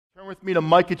with me to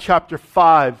Micah chapter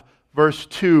 5, verse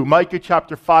 2. Micah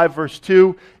chapter 5, verse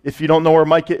 2. If you don't know where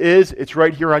Micah is, it's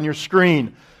right here on your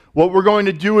screen. What we're going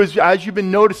to do is, as you've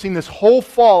been noticing this whole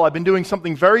fall, I've been doing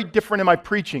something very different in my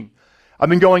preaching. I've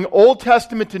been going Old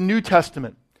Testament to New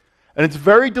Testament. And it's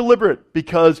very deliberate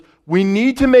because we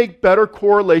need to make better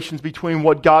correlations between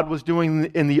what God was doing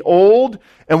in the old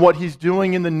and what he's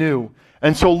doing in the new.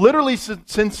 And so literally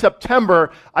since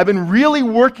September, I've been really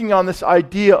working on this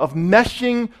idea of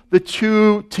meshing the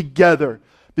two together.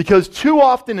 Because too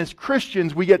often as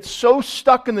Christians, we get so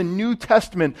stuck in the New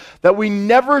Testament that we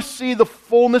never see the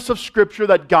fullness of Scripture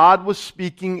that God was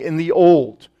speaking in the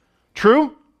Old.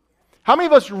 True? How many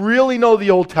of us really know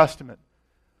the Old Testament?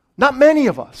 Not many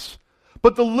of us.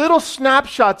 But the little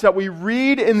snapshots that we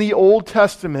read in the Old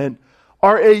Testament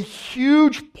are a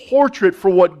huge portrait for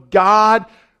what God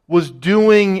was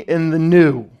doing in the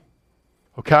new.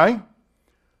 Okay?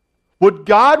 What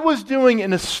God was doing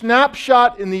in a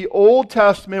snapshot in the Old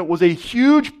Testament was a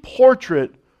huge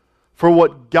portrait for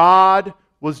what God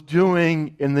was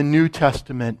doing in the New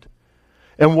Testament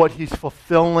and what he's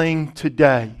fulfilling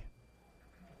today.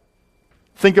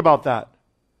 Think about that.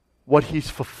 What he's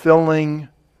fulfilling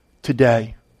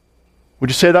today. Would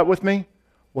you say that with me?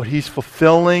 What he's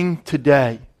fulfilling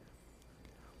today.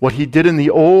 What he did in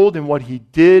the old and what he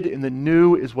did in the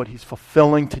new is what he's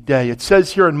fulfilling today. It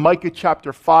says here in Micah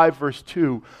chapter 5, verse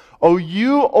 2,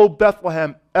 O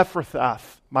Bethlehem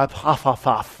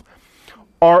Ephrathah,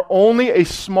 are only a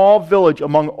small village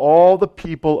among all the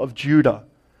people of Judah.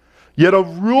 Yet a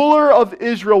ruler of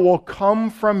Israel will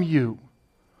come from you,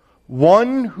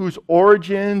 one whose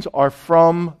origins are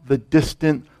from the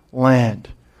distant land.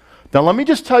 Now let me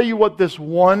just tell you what this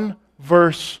one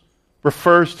verse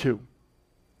refers to.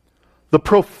 The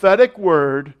prophetic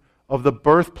word of the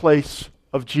birthplace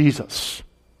of Jesus.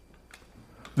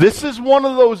 This is one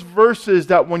of those verses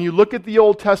that when you look at the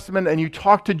Old Testament and you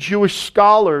talk to Jewish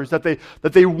scholars, that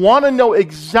they want to know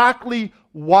exactly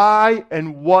why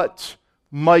and what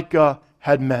Micah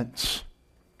had meant.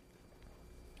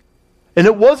 And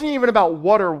it wasn't even about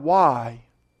what or why,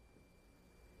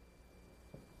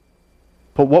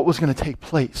 but what was going to take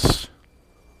place.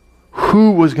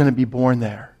 Who was going to be born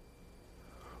there?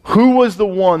 Who was the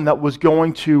one that was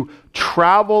going to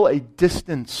travel a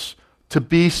distance to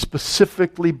be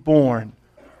specifically born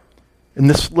in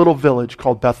this little village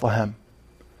called Bethlehem?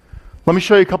 Let me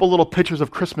show you a couple little pictures of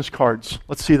Christmas cards.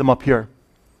 Let's see them up here.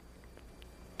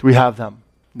 Do we have them?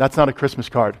 That's not a Christmas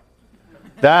card.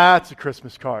 That's a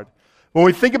Christmas card. When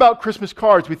we think about Christmas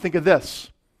cards, we think of this.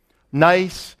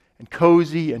 Nice and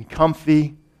cozy and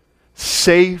comfy,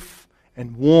 safe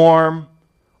and warm,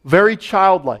 very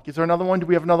childlike. Is there another one? Do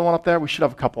we have another one up there? We should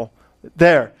have a couple.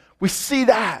 There. We see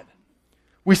that.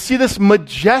 We see this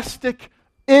majestic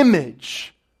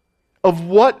image of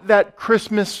what that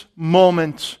Christmas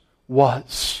moment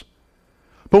was.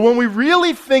 But when we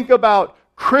really think about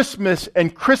Christmas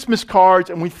and Christmas cards,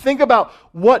 and we think about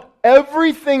what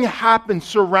everything happened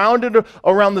surrounded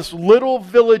around this little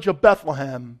village of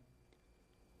Bethlehem,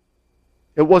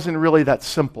 it wasn't really that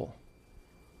simple.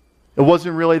 It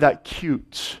wasn't really that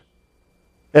cute.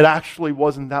 It actually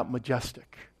wasn't that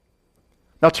majestic.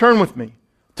 Now turn with me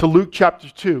to Luke chapter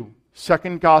 2,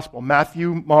 second gospel,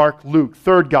 Matthew, Mark, Luke,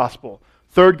 third gospel,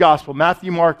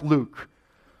 Matthew, Mark, Luke.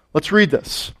 Let's read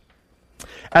this.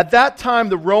 At that time,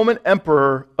 the Roman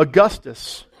Emperor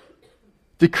Augustus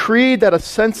decreed that a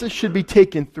census should be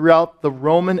taken throughout the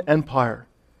Roman Empire.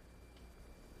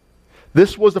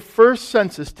 This was the first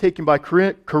census taken by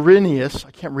Quirinius,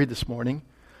 I can't read this morning,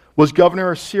 was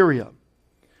governor of Syria.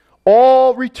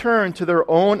 All returned to their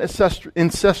own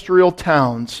ancestral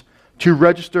towns to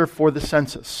register for the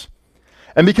census.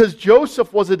 And because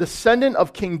Joseph was a descendant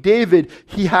of King David,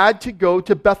 he had to go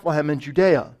to Bethlehem in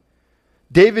Judea.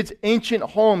 David's ancient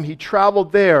home, he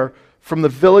traveled there from the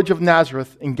village of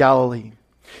Nazareth in Galilee.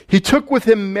 He took with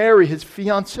him Mary, his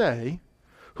fiancée,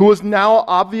 who was now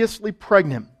obviously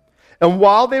pregnant. And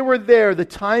while they were there, the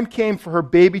time came for her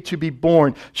baby to be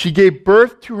born. She gave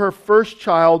birth to her first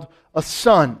child, a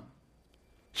son.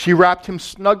 She wrapped him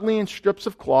snugly in strips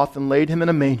of cloth and laid him in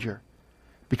a manger,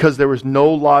 because there was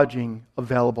no lodging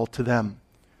available to them.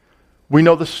 We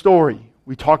know the story.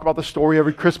 We talk about the story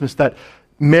every Christmas, that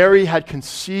Mary had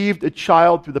conceived a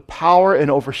child through the power and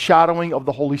overshadowing of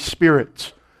the Holy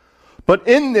Spirit. But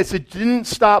in this, it didn't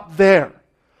stop there.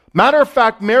 Matter of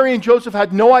fact, Mary and Joseph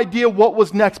had no idea what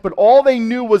was next, but all they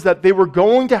knew was that they were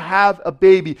going to have a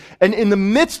baby. And in the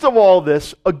midst of all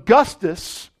this,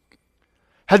 Augustus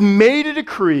had made a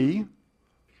decree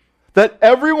that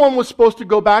everyone was supposed to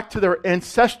go back to their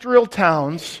ancestral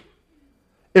towns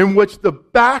in which the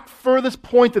back furthest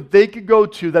point that they could go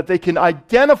to, that they can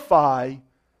identify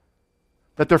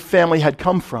that their family had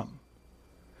come from.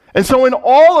 And so in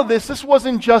all of this, this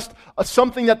wasn't just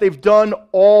something that they've done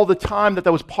all the time, that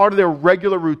was part of their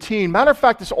regular routine. Matter of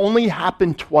fact, this only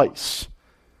happened twice.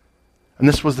 And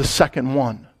this was the second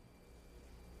one.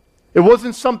 It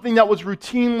wasn't something that was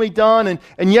routinely done,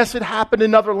 and yes, it happened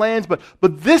in other lands, but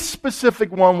this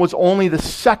specific one was only the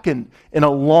second in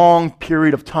a long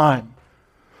period of time.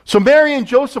 So Mary and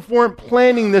Joseph weren't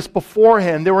planning this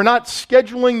beforehand. They were not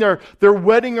scheduling their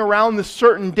wedding around this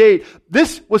certain date.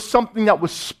 This was something that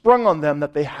was sprung on them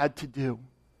that they had to do.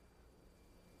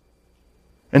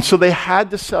 And so they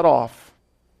had to set off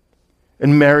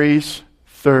in Mary's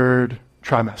third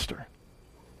trimester.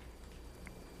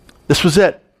 This was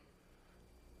it.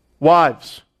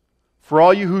 Wives, for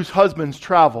all you whose husbands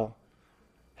travel,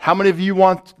 how many of you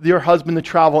want your husband to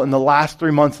travel in the last 3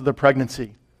 months of their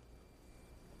pregnancy?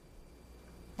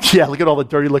 Yeah, look at all the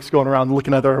dirty looks going around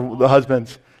looking at the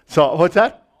husbands. So, what's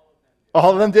that?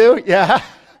 All of them do? Yeah.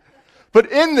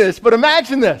 But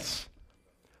imagine this,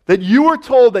 that you were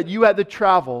told that you had to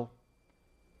travel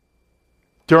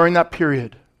during that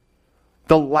period,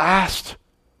 the last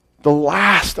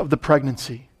of the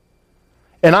pregnancy.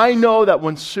 And I know that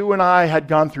when Sue and I had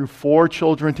gone through 4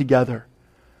 children together,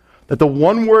 that the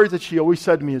one word that she always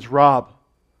said to me is, Rob,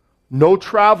 no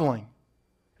traveling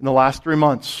in the last 3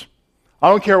 months. I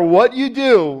don't care what you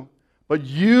do, but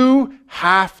you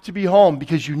have to be home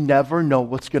because you never know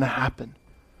what's going to happen.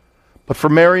 But for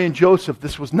Mary and Joseph,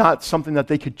 this was not something that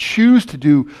they could choose to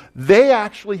do. They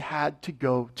actually had to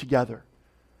go together.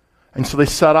 And so they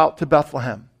set out to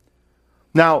Bethlehem.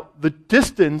 Now, the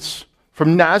distance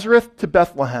from Nazareth to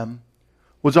Bethlehem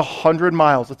was 100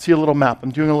 miles. Let's see a little map. I'm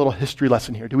doing a little history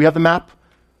lesson here. Do we have the map?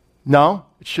 No?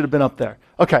 It should have been up there.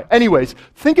 Okay, anyways,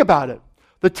 think about it.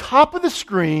 The top of the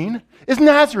screen is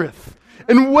Nazareth.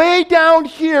 And way down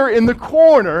here in the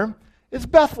corner is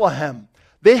Bethlehem.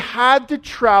 They had to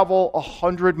travel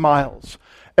 100 miles.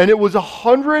 And it was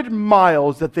 100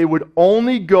 miles that they would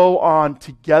only go on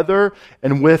together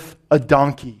and with a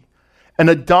donkey. And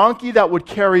a donkey that would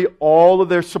carry all of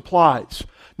their supplies.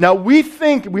 Now we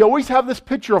always have this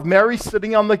picture of Mary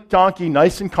sitting on the donkey,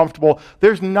 nice and comfortable.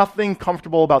 There's nothing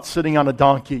comfortable about sitting on a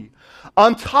donkey.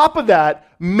 On top of that,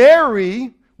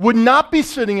 Mary would not be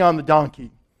sitting on the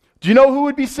donkey. Do you know who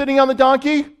would be sitting on the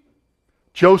donkey?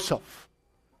 Joseph.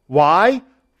 Why?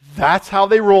 That's how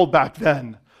they rolled back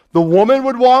then. The woman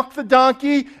would walk the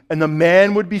donkey, and the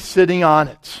man would be sitting on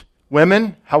it.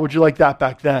 Women, how would you like that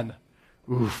back then?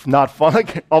 Oof, not fun.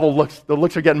 All the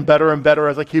looks are getting better and better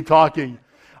as I keep talking.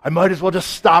 I might as well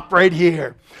just stop right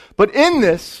here. But in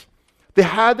this, they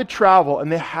had to travel,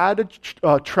 and they had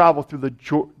to travel through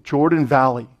the Jordan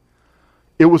Valley.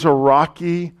 It was a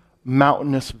rocky,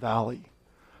 mountainous valley.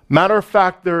 Matter of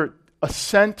fact, their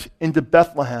ascent into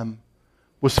Bethlehem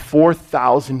was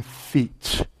 4,000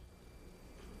 feet.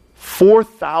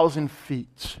 4,000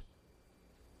 feet.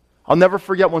 I'll never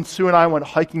forget when Sue and I went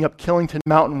hiking up Killington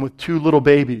Mountain with 2 little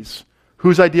babies.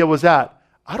 Whose idea was that?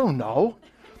 I don't know.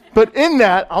 But in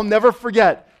that, I'll never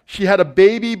forget, she had a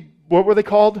baby, what were they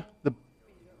called? The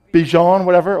Bichon,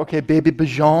 whatever? Okay, baby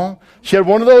Bichon. She had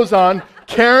one of those on,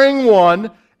 carrying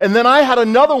one, and then I had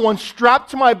another one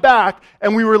strapped to my back,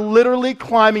 and we were literally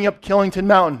climbing up Killington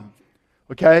Mountain.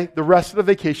 Okay? The rest of the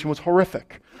vacation was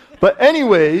horrific. But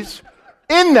anyways,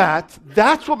 in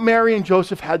that's what Mary and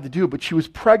Joseph had to do, but she was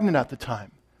pregnant at the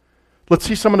time. Let's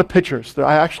see some of the pictures.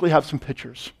 I actually have some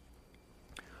pictures.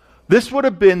 This would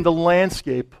have been the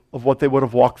landscape of what they would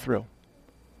have walked through.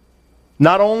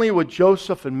 Not only with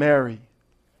Joseph and Mary,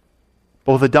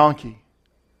 but with a donkey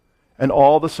and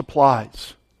all the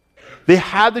supplies. They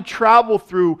had to travel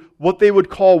through what they would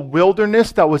call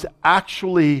wilderness that was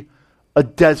actually a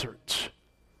desert.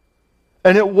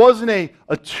 And it wasn't a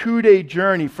 2-day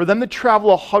journey. For them to travel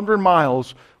 100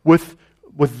 miles with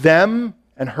them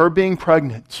and her being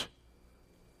pregnant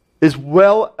is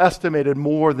well estimated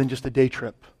more than just a day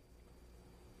trip.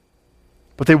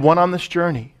 But they went on this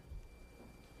journey.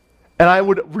 And I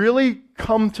would really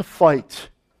come to fight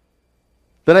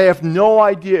that I have no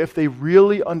idea if they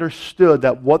really understood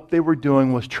that what they were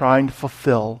doing was trying to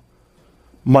fulfill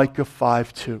Micah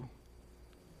 5:2.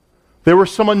 There were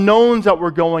some unknowns that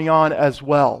were going on as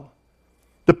well.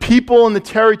 The people in the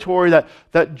territory,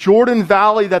 that Jordan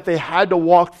Valley that they had to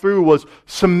walk through was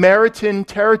Samaritan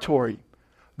territory.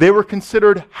 They were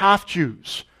considered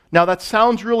half-Jews. Now that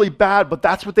sounds really bad, but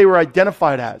that's what they were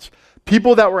identified as.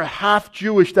 People that were half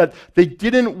Jewish, that they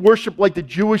didn't worship like the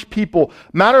Jewish people.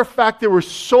 Matter of fact, there was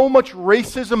so much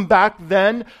racism back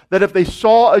then that if they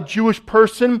saw a Jewish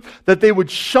person, that they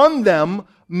would shun them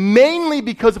mainly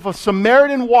because if a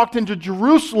Samaritan walked into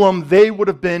Jerusalem, they would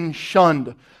have been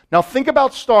shunned. Now think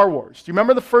about Star Wars. Do you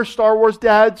remember the first Star Wars,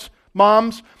 dads,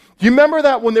 moms? Do you remember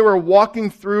that when they were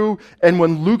walking through and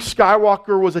when Luke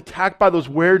Skywalker was attacked by those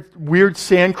weird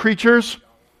sand creatures?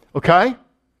 Okay?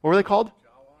 What were they called?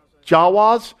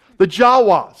 Jawas? The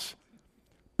Jawas.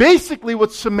 Basically,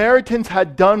 what Samaritans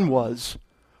had done was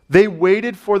they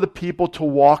waited for the people to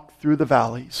walk through the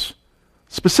valleys,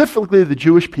 specifically the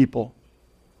Jewish people,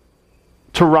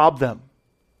 to rob them,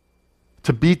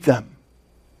 to beat them,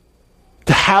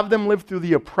 to have them live through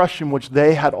the oppression which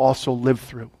they had also lived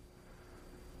through.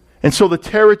 And so the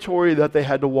territory that they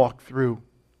had to walk through,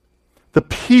 the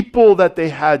people that they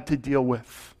had to deal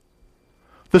with,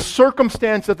 the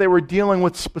circumstance that they were dealing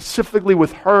with, specifically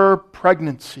with her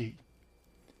pregnancy,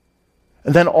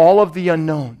 and then all of the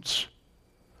unknowns.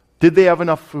 Did they have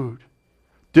enough food?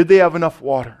 Did they have enough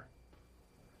water?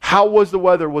 How was the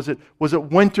weather? Was it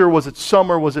winter? Was it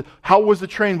summer? How was the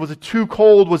train? Was it too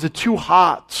cold? Was it too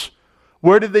hot?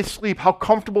 Where did they sleep? How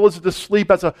comfortable is it to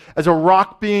sleep as a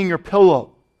rock being your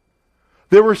pillow?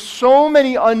 There were so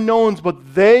many unknowns,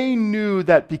 but they knew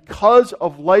that because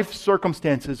of life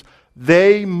circumstances,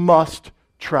 they must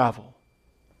travel.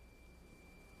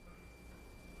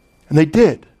 And they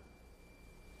did.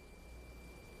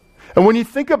 And when you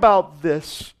think about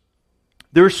this,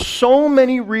 there are so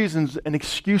many reasons and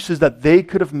excuses that they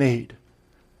could have made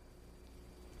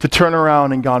to turn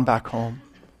around and gone back home.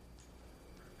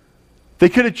 They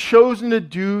could have chosen to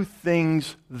do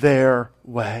things their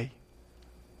way.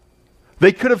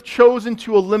 They could have chosen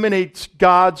to eliminate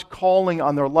God's calling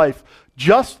on their life,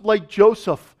 just like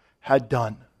Joseph had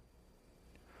done.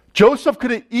 Joseph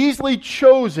could have easily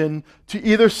chosen to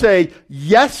either say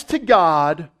yes to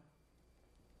God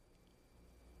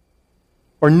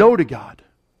or no to God.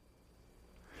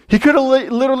 He could have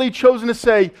literally chosen to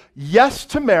say yes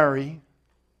to Mary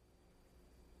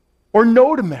or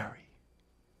no to Mary.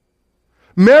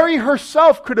 Mary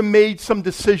herself could have made some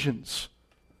decisions,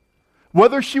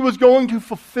 whether she was going to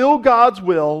fulfill God's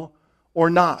will or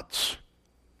not.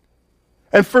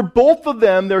 And for both of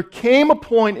them, there came a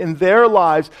point in their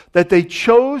lives that they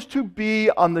chose to be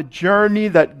on the journey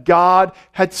that God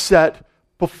had set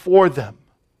before them.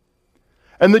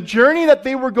 And the journey that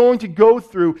they were going to go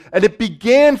through, and it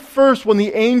began first when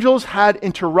the angels had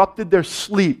interrupted their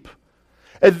sleep.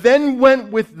 It then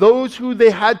went with those who they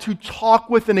had to talk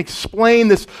with and explain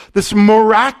this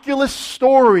miraculous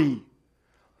story.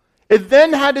 It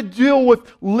then had to deal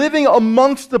with living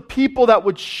amongst the people that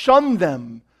would shun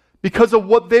them because of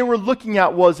what they were looking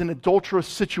at was an adulterous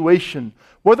situation.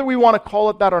 Whether we want to call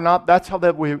it that or not, that's how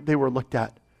they were looked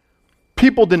at.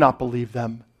 People did not believe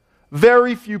them.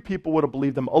 Very few people would have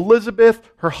believed them. Elizabeth,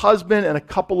 her husband, and a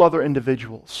couple other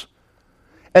individuals.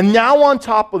 And now on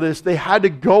top of this, they had to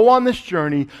go on this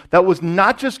journey that was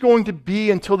not just going to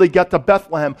be until they got to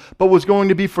Bethlehem, but was going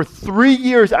to be for 3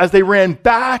 years as they ran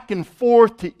back and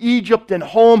forth to Egypt and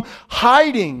home,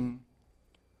 hiding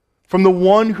from the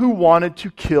one who wanted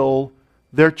to kill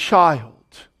their child.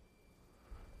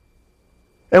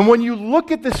 And when you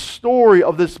look at this story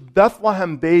of this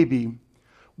Bethlehem baby,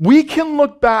 we can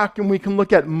look back and we can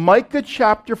look at Micah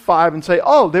chapter 5 and say,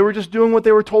 oh, they were just doing what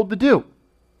they were told to do.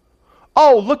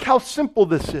 Oh, look how simple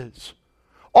this is.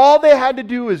 All they had to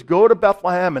do is go to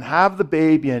Bethlehem and have the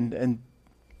baby, and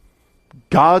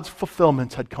God's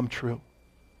fulfillments had come true.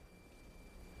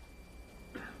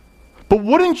 But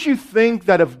wouldn't you think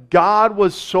that if God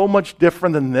was so much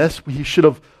different than this, He should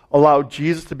have allowed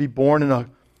Jesus to be born in a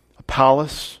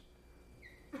palace?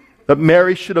 That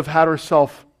Mary should have had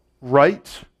herself right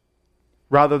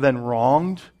rather than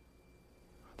wronged?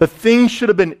 That things should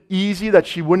have been easy, that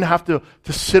she wouldn't have to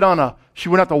sit on she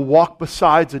wouldn't have to walk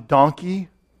beside a donkey?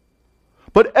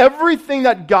 But everything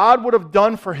that God would have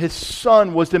done for His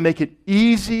Son was to make it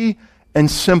easy and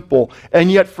simple.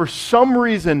 And yet for some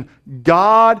reason,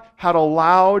 God had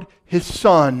allowed His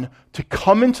Son to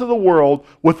come into the world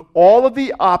with all of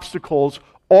the obstacles,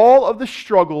 all of the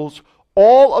struggles,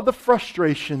 all of the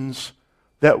frustrations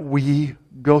that we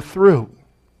go through.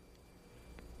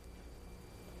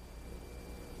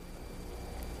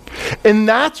 And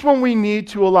that's when we need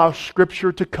to allow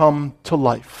Scripture to come to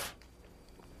life.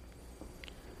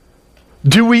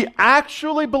 Do we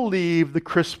actually believe the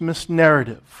Christmas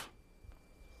narrative?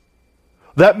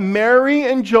 That Mary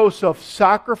and Joseph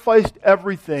sacrificed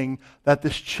everything that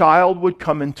this child would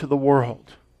come into the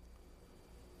world.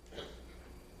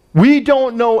 We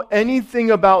don't know anything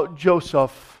about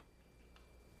Joseph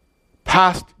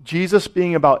past Jesus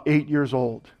being about 8 years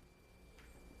old.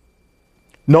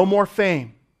 No more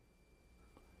fame.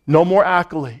 No more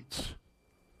accolades.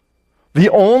 The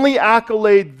only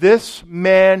accolade this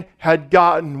man had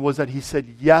gotten was that he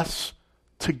said yes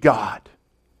to God.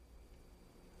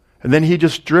 And then he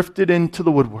just drifted into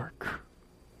the woodwork.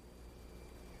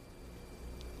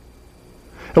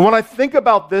 And when I think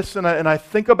about this, and I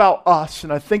think about us,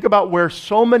 and I think about where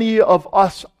so many of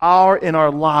us are in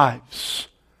our lives,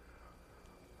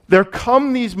 there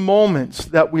come these moments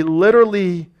that we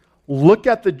literally look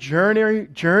at the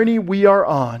journey we are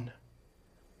on,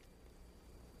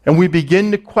 and we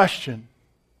begin to question,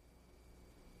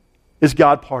 is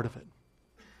God part of it?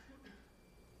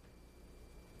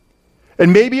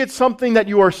 And maybe it's something that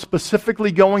you are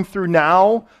specifically going through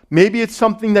now. Maybe it's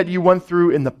something that you went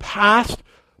through in the past.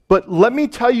 But let me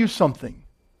tell you something.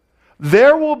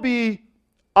 There will be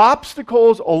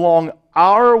obstacles along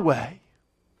our way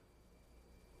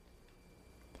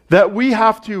that we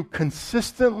have to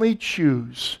consistently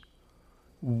choose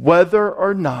whether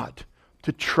or not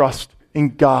to trust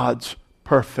in God's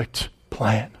perfect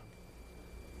plan.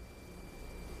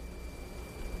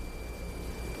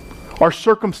 Our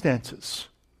circumstances.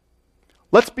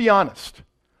 Let's be honest.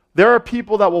 There are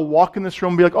people that will walk in this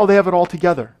room and be like, oh, they have it all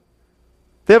together.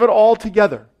 They have it all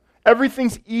together.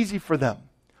 Everything's easy for them.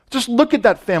 Just look at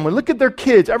that family. Look at their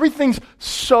kids. Everything's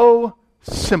so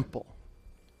simple.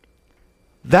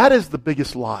 That is the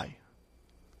biggest lie.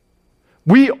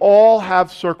 We all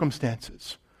have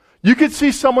circumstances. You could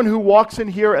see someone who walks in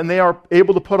here and they are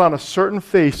able to put on a certain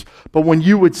face, but when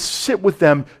you would sit with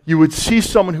them, you would see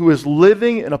someone who is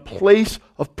living in a place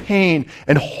of pain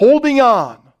and holding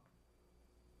on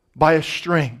by a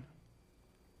string.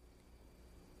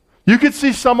 You could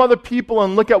see some other people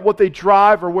and look at what they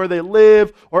drive or where they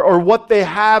live or what they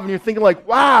have, and you're thinking like,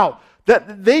 wow,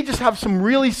 that they just have some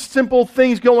really simple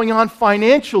things going on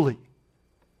financially.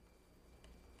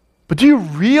 But do you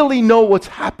really know what's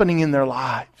happening in their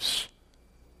lives?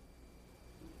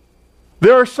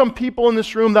 There are some people in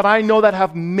this room that I know that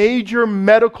have major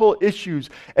medical issues,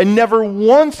 and never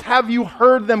once have you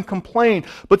heard them complain.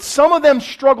 But some of them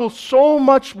struggle so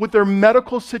much with their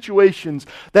medical situations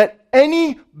that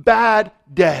any bad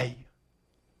day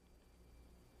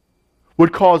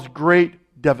would cause great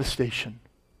devastation.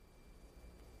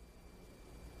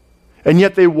 And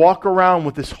yet they walk around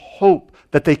with this hope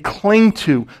that they cling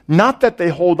to, not that they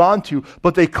hold on to,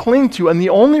 but they cling to. And the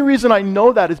only reason I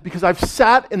know that is because I've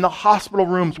sat in the hospital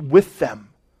rooms with them.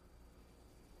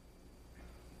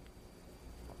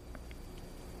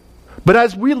 But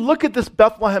as we look at this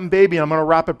Bethlehem baby, and I'm going to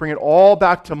wrap it, bring it all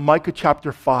back to Micah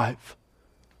chapter 5.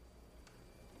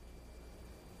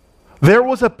 There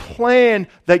was a plan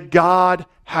that God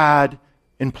had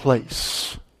in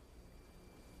place.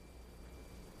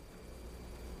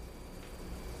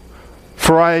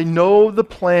 For I know the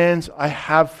plans I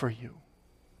have for you.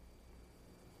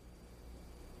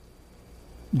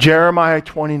 Jeremiah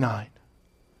 29.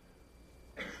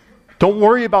 Don't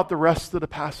worry about the rest of the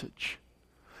passage.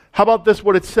 How about this,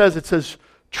 what it says? It says,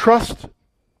 trust.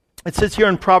 It says here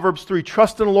in Proverbs 3,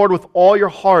 trust in the Lord with all your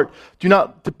heart. Do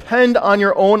not depend on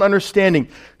your own understanding.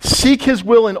 Seek His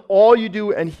will in all you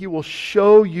do, and He will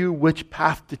show you which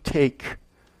path to take.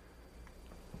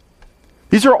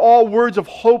 These are all words of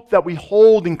hope that we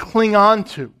hold and cling on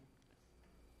to.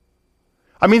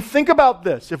 I mean, think about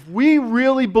this. If we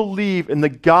really believe in the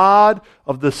God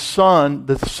of the Son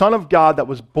of God that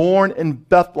was born in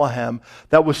Bethlehem,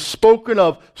 that was spoken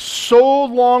of so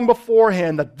long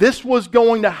beforehand that this was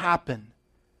going to happen,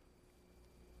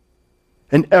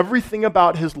 and everything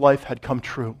about His life had come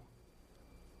true,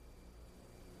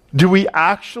 do we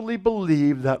actually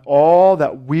believe that all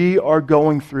that we are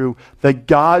going through, that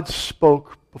God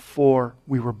spoke before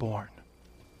we were born?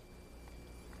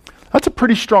 That's a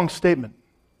pretty strong statement.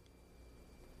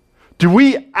 Do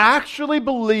we actually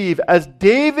believe, as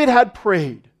David had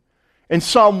prayed in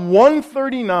Psalm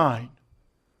 139,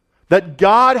 that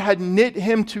God had knit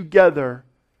him together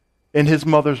in his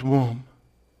mother's womb?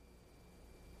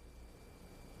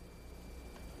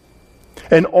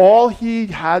 And all he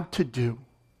had to do,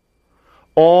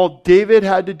 all David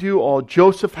had to do, all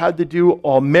Joseph had to do,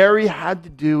 all Mary had to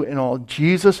do, and all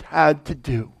Jesus had to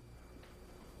do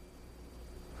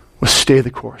was stay the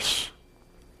course.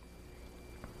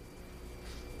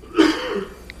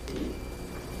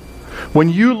 When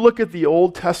you look at the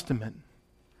Old Testament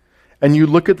and you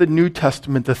look at the New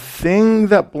Testament, the thing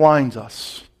that blinds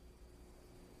us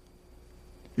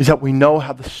is that we know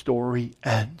how the story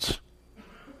ends.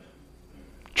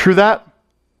 True that?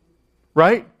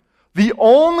 Right? The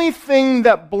only thing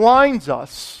that blinds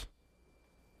us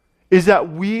is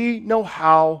that we know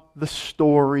how the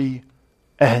story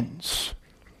ends.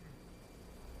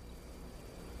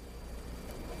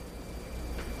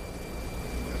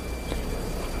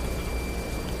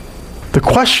 The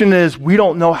question is, we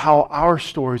don't know how our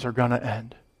stories are going to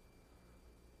end.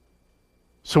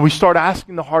 So we start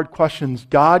asking the hard questions.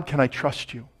 God, can I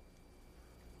trust you?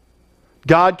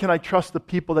 God, can I trust the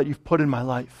people that you've put in my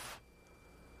life?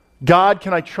 God,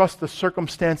 can I trust the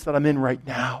circumstance that I'm in right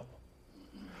now?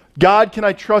 God, can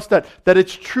I trust that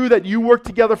it's true that you work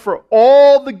together for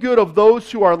all the good of those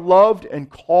who are loved and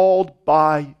called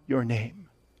by your name?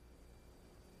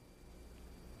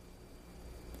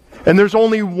 And there's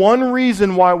only one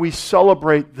reason why we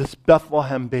celebrate this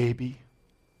Bethlehem baby.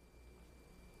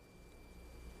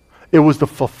 It was the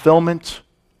fulfillment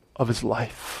of his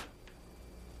life.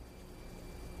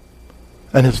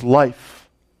 And his life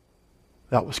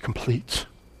that was complete.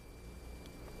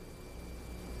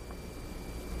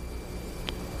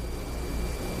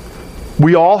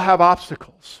 We all have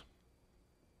obstacles.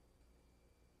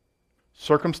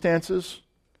 Circumstances,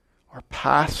 our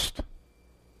past,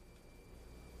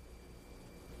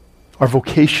 our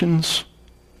vocations,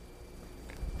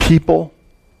 people,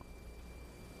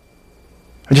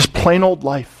 and just plain old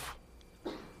life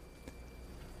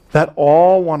that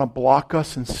all want to block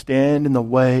us and stand in the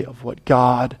way of what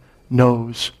God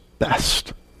knows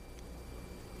best.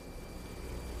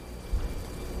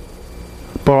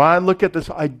 But when I look at this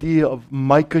idea of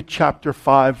Micah chapter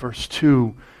 5 verse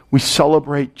 2, we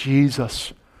celebrate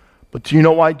Jesus. But do you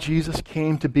know why Jesus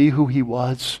came to be who he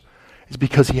was? It's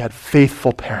because he had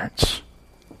faithful parents.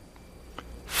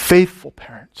 Faithful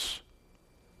parents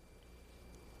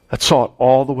that saw it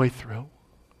all the way through.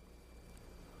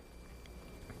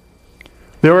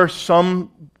 There are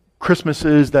some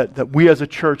Christmases that we as a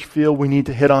church feel we need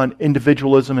to hit on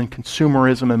individualism and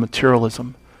consumerism and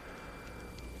materialism.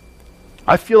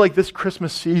 I feel like this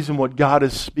Christmas season, what God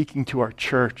is speaking to our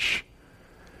church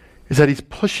is that he's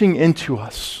pushing into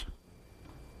us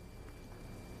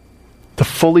to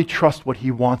fully trust what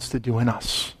he wants to do in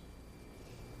us.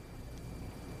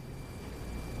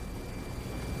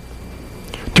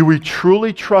 Do we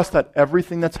truly trust that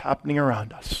everything that's happening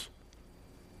around us,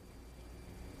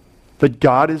 that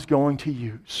God is going to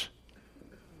use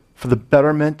for the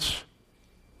betterment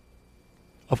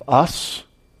of us,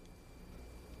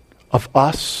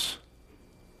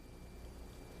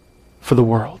 for the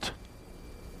world?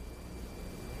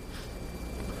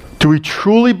 Do we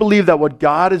truly believe that what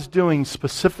God is doing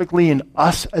specifically in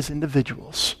us as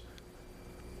individuals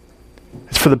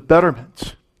is for the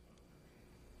betterment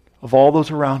of all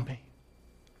those around me?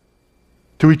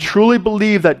 Do we truly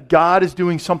believe that God is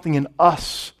doing something in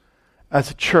us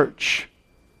as a church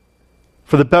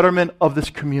for the betterment of this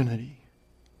community?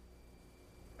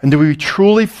 And do we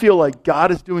truly feel like God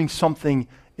is doing something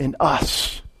in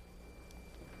us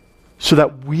so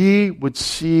that we would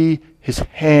see his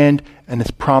hand and his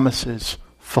promises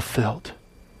fulfilled?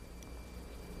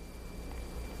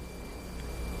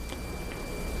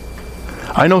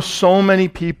 I know so many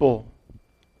people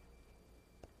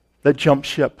that jump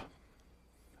ship.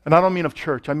 And I don't mean of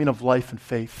church, I mean of life and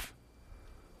faith.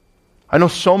 I know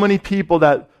so many people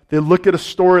that they look at a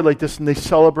story like this and they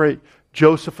celebrate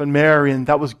Joseph and Mary, and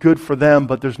that was good for them,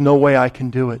 but there's no way I can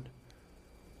do it.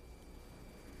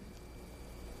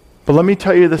 But let me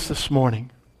tell you this morning.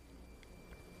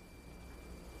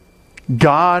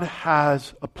 God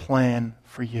has a plan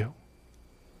for you.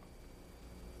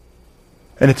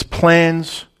 And it's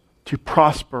plans to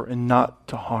prosper and not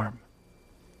to harm.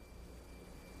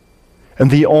 And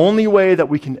the only way that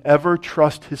we can ever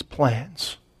trust his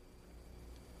plans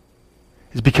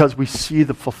is because we see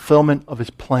the fulfillment of his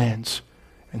plans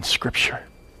in Scripture.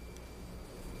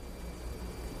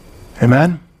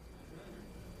 Amen?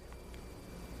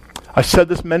 I've said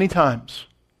this many times.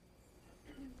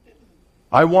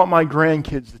 I want my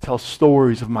grandkids to tell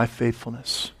stories of my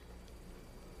faithfulness.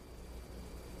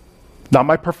 Not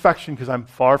my perfection, because I'm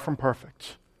far from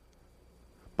perfect.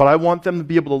 But I want them to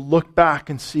be able to look back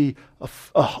and see a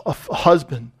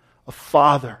husband, a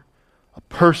father, a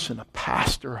person, a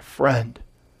pastor, a friend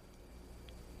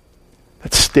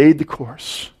that stayed the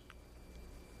course.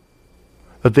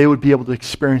 That they would be able to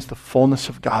experience the fullness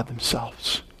of God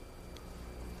themselves.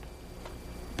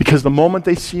 Because the moment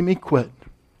they see me quit,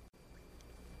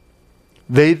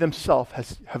 they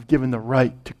themselves have given the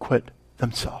right to quit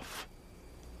themselves.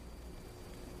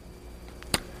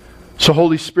 So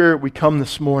Holy Spirit, we come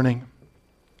this morning.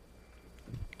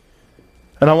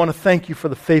 And I want to thank you for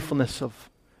the faithfulness of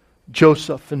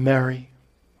Joseph and Mary.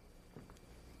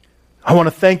 I want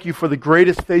to thank you for the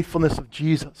greatest faithfulness of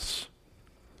Jesus.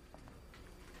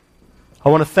 I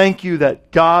want to thank you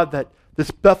that God, that this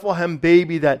Bethlehem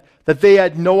baby, that they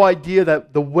had no idea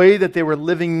that the way that they were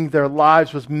living their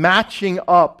lives was matching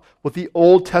up with the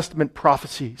Old Testament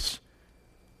prophecies.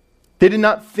 They did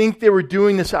not think they were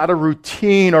doing this out of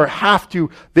routine or have to.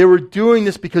 They were doing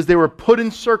this because they were put in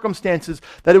circumstances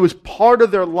that it was part of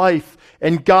their life.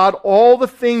 And God, all the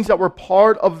things that were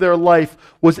part of their life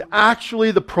was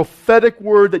actually the prophetic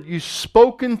word that you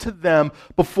spoken to them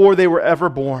before they were ever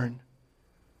born.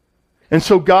 And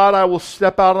so, God, I will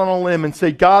step out on a limb and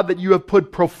say, God, that you have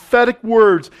put prophetic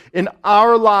words in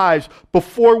our lives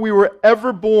before we were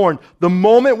ever born. The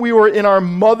moment we were in our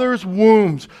mother's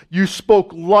wombs, you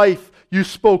spoke life, you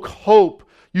spoke hope,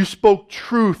 you spoke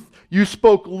truth, you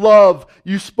spoke love,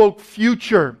 you spoke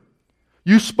future,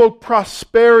 you spoke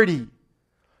prosperity,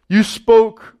 you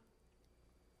spoke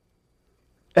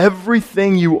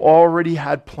everything you already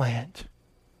had planned.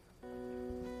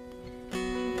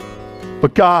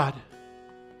 But God,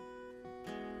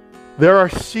 there are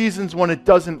seasons when it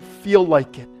doesn't feel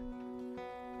like it.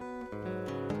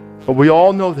 But we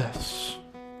all know this,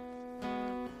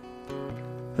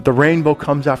 that the rainbow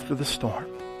comes after the storm.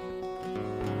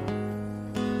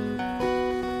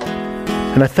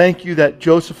 And I thank you that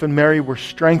Joseph and Mary were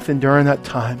strengthened during that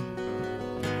time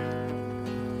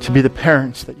to be the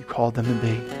parents that you called them to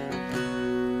be.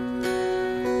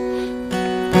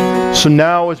 So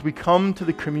now as we come to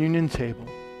the communion table,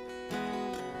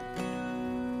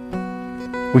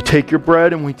 we take your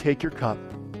bread and we take your cup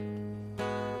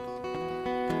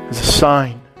as a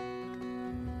sign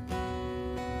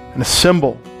and a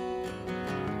symbol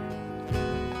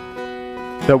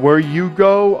that where you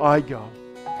go, I go.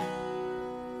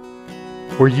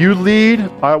 Where you lead,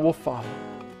 I will follow.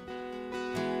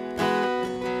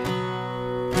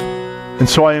 And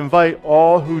so I invite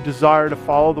all who desire to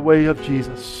follow the way of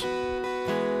Jesus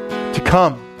to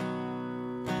come,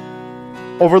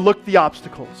 overlook the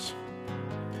obstacles,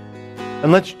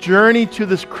 and let's journey to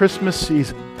this Christmas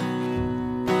season,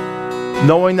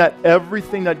 knowing that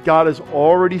everything that God has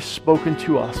already spoken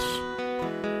to us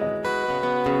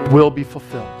will be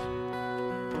fulfilled.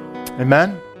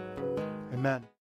 Amen? Amen.